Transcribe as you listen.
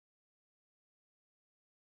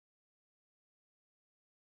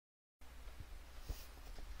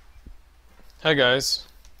Hi guys,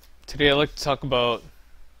 today I'd like to talk about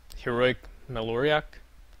Heroic Maloriak.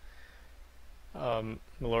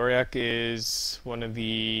 Maloriak is one of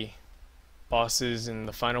the bosses in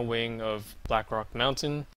the final wing of Blackrock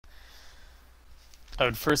Mountain. I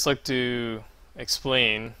would first like to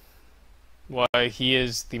explain why he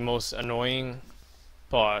is the most annoying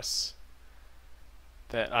boss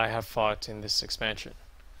that I have fought in this expansion.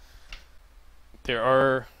 There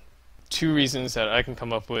are two reasons that I can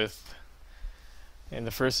come up with, and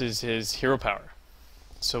the first is his hero power.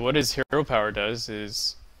 So what his hero power does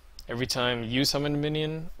is every time you summon a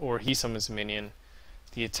minion or he summons a minion,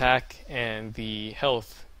 the attack and the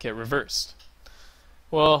health get reversed.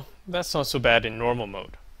 Well, that's not so bad in normal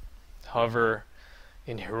mode. However,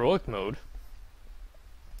 in heroic mode,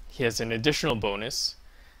 he has an additional bonus.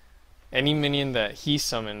 Any minion that he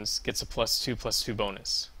summons gets a +2/+2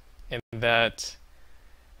 bonus. And that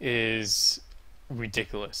is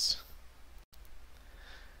ridiculous.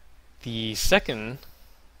 The second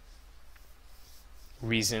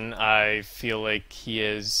reason I feel like he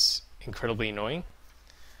is incredibly annoying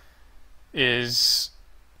is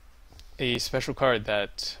a special card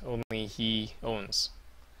that only he owns.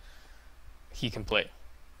 He can play.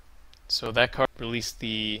 So that card released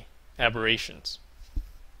the aberrations.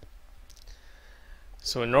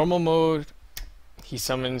 So in normal mode, he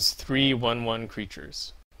summons 3 1/1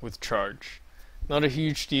 creatures with charge. Not a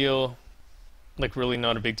huge deal, like really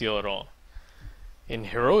not a big deal at all. In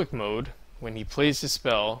heroic mode, when he plays his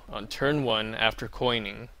spell on turn 1 after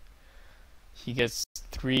coining, he gets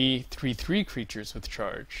 3 3/3 creatures with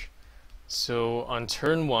charge. So on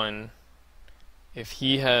turn 1, if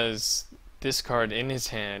he has this card in his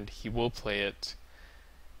hand, he will play it,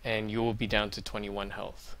 and you will be down to 21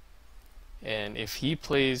 health. And if he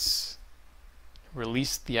plays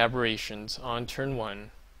Release the Aberrations on turn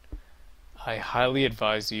 1, I highly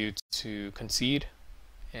advise you to concede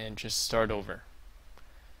and just start over.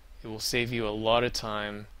 It will save you a lot of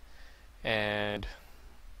time, and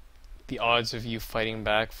the odds of you fighting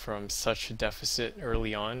back from such a deficit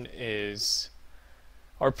early on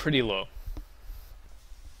are pretty low.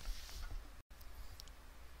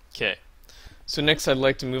 Okay, so next I'd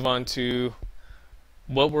like to move on to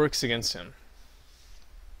what works against him.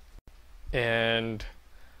 And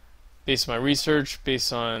based on my research,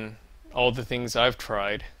 based on all the things I've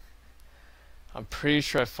tried, I'm pretty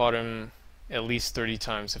sure I fought him at least 30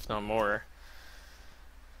 times, if not more.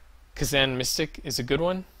 Kazan Mystic is a good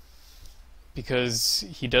one because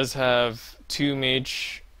he does have 2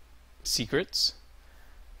 mage secrets.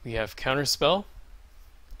 We have Counterspell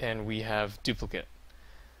and we have Duplicate.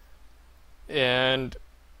 And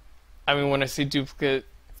I mean, when I say duplicate,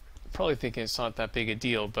 you're probably thinking it's not that big a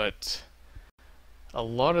deal, but a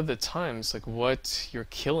lot of the times, like, what you're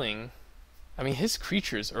killing, I mean, his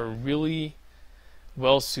creatures are really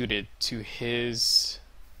well suited to his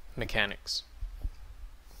mechanics,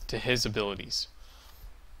 to his abilities.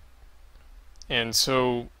 And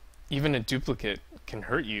so even a duplicate can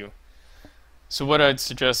hurt you. So what I'd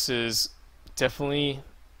suggest is definitely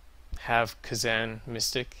have Kazan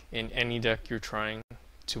Mystic in any deck you're trying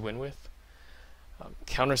to win with.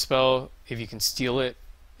 Counterspell, if you can steal it,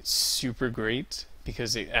 it's super great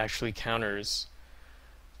because it actually counters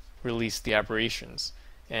Release the Aberrations.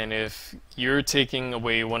 And if you're taking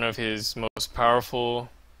away one of his most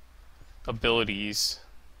powerful abilities,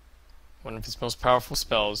 one of his most powerful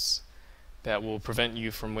spells that will prevent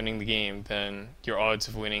you from winning the game, then your odds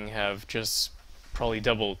of winning have just probably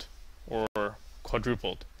doubled or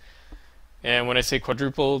quadrupled. And when I say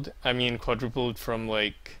quadrupled, I mean quadrupled from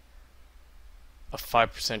like a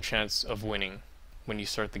 5% chance of winning when you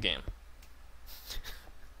start the game.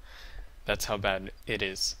 That's how bad it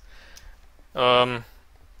is. If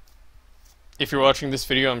you're watching this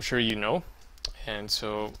video, I'm sure you know, and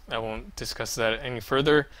so I won't discuss that any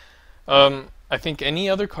further. I think any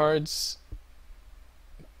other cards,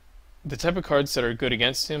 the type of cards that are good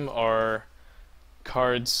against him are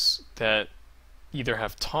cards that either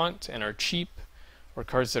have taunt and are cheap, or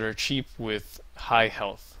cards that are cheap with high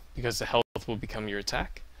health, because the health will become your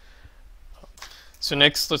attack. So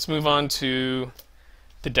next, let's move on to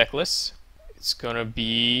the deck list. It's gonna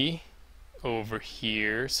be over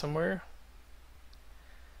here somewhere,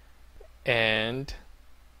 and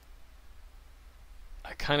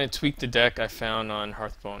I kind of tweaked the deck I found on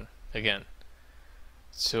Hearthstone again.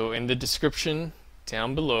 So in the description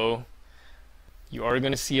down below, you are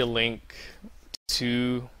going to see a link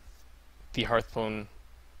to the Hearthstone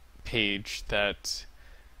page that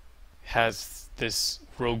has this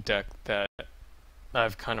rogue deck that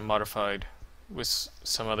I've kind of modified with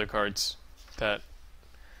some other cards that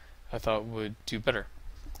I thought would do better.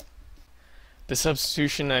 The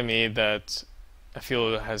substitution I made that I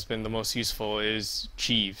feel has been the most useful is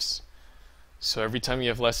Jeeves. So every time you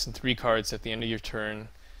have less than 3 cards at the end of your turn,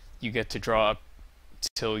 you get to draw up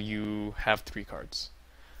till you have 3 cards.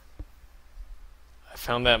 I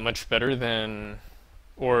found that much better than,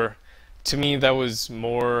 or to me that was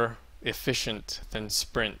more efficient than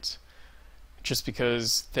Sprint, just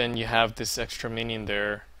because then you have this extra minion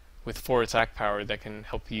there with 4 attack power that can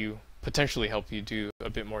help you, potentially help you do a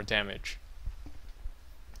bit more damage.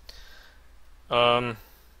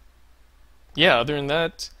 Yeah, other than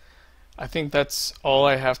that, I think that's all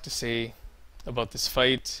I have to say about this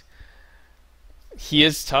fight. He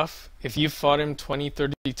is tough. If you've fought him 20,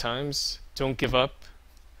 30 times, don't give up.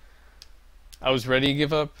 I was ready to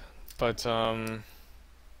give up, but you know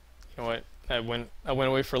what? I went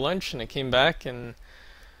away for lunch and I came back, and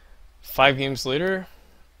 5 games later,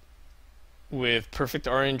 with perfect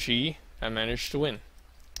RNG, I managed to win.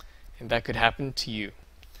 And that could happen to you.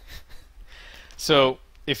 So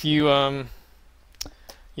if you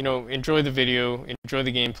you know, enjoy the video, enjoy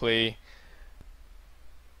the gameplay.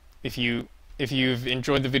 If you've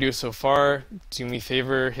enjoyed the video so far, do me a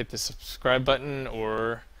favor, hit the subscribe button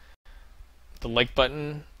or the like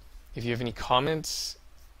button. If you have any comments,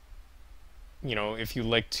 you know, if you'd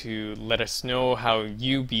like to let us know how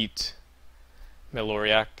you beat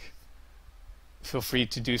Maloriak, feel free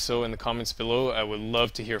to do so in the comments below. I would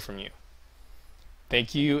love to hear from you.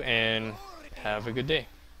 Thank you and have a good day.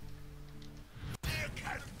 There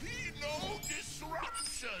can be no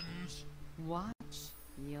disruptions. Watch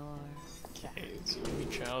your Okay, so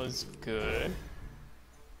reach out is good.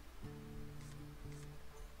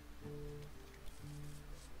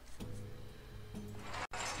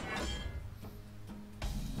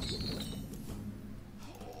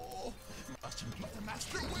 Oh, mustn't keep the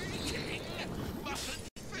master waiting. Mustn't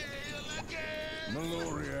fail again.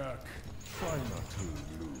 Maloriak, try not to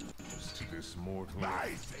lose to this mortal. My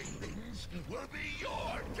failings will be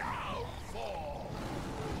your downfall.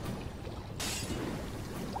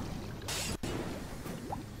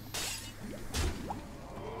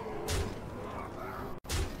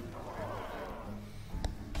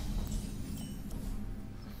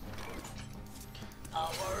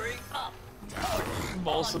 powering up.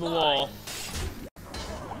 Balls to the wall.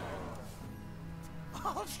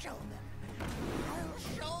 I'll show them. I'll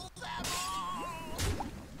show them all.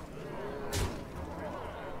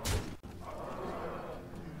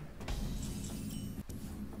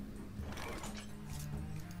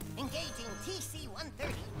 Engaging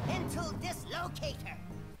TC-130 into dislocator.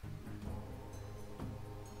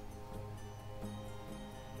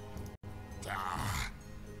 Ah.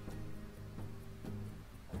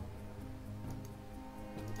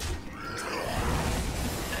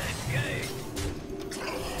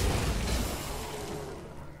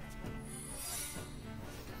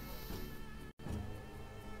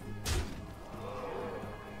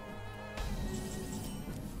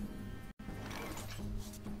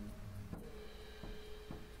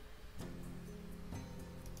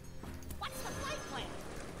 What's the flight plan?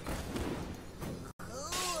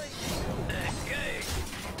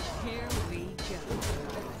 Here we go.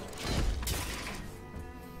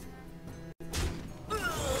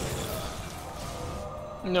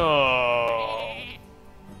 No.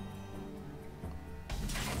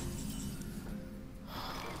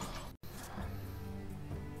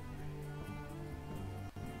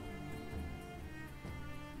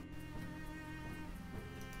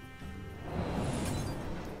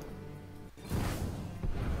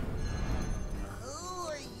 Who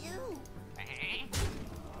are you?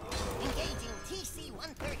 Engaging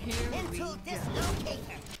TC-130 Here we into go.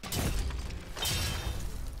 dislocator.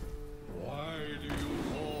 Why do you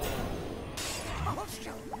fall? I'll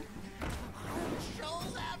show them. I'll show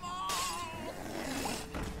them all.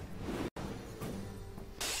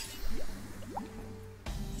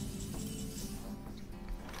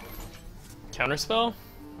 Counterspell?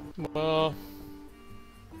 Well,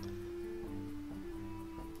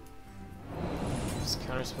 just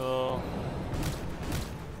counterspell.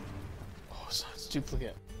 Oh, it's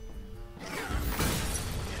duplicate.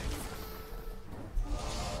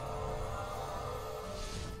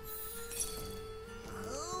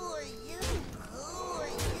 Who are you? Who are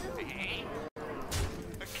you?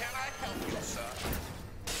 Can I help you, sir?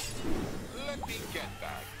 Let me get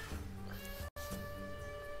back.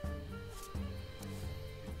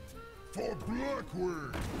 For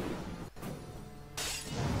Blackwing!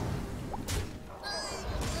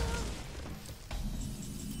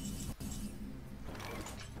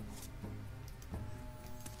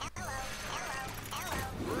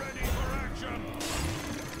 Ready for action.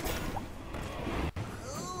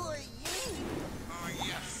 Who are you?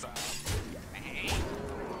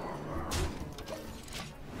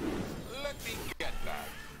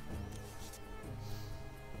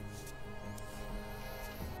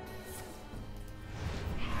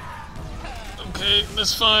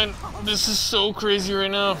 It's fine. This is so crazy right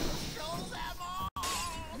now. Why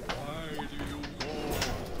do you go?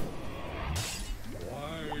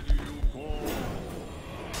 Why do you go?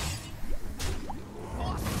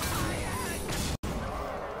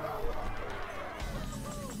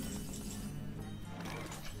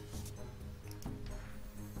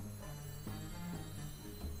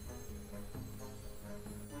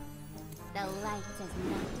 The light does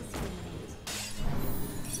not discriminate.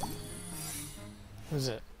 Who's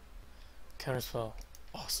it? Counterspell.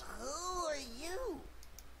 Awesome. Who are you?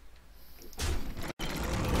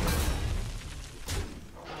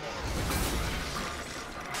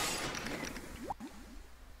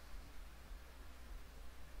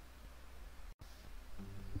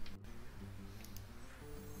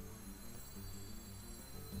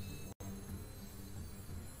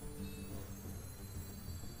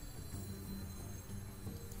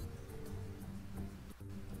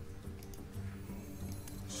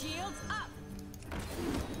 Shields up.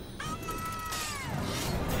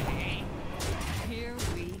 Here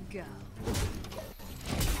we go.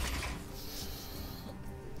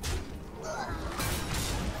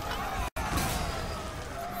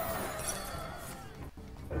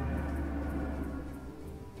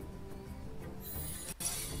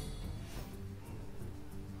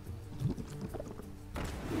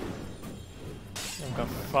 I've got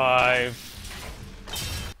 5.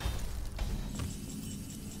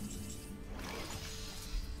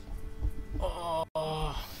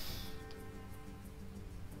 Oh.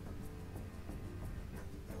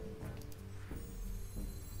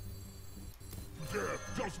 Death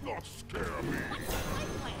does not scare me.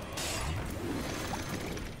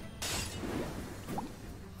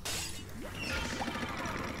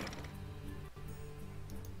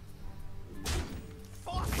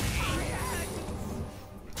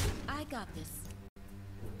 I got this.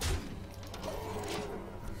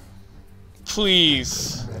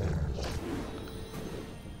 Please.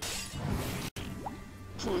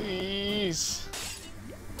 Please.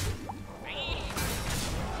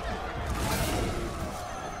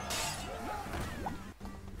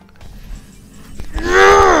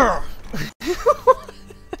 Yeah!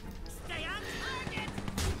 Stay on target.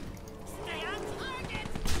 Stay on target.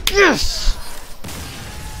 Yes!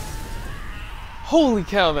 Holy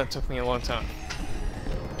cow, that took me a long time.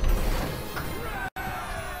 I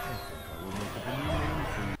will make up a new name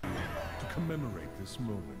for you to commemorate this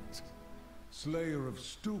moment. Slayer of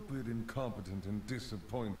stupid, incompetent, and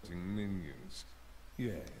disappointing minions.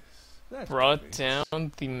 Yes, that's Brought what it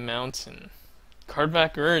down the mountain. Card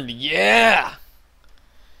back earned. Yeah!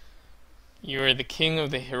 You are the king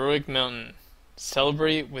of the Heroic Mountain.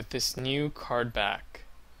 Celebrate with this new card back.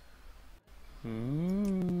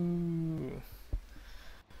 Ooh.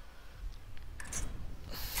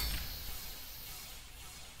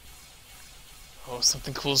 Oh,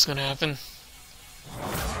 something cool's gonna happen.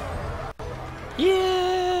 Yeah!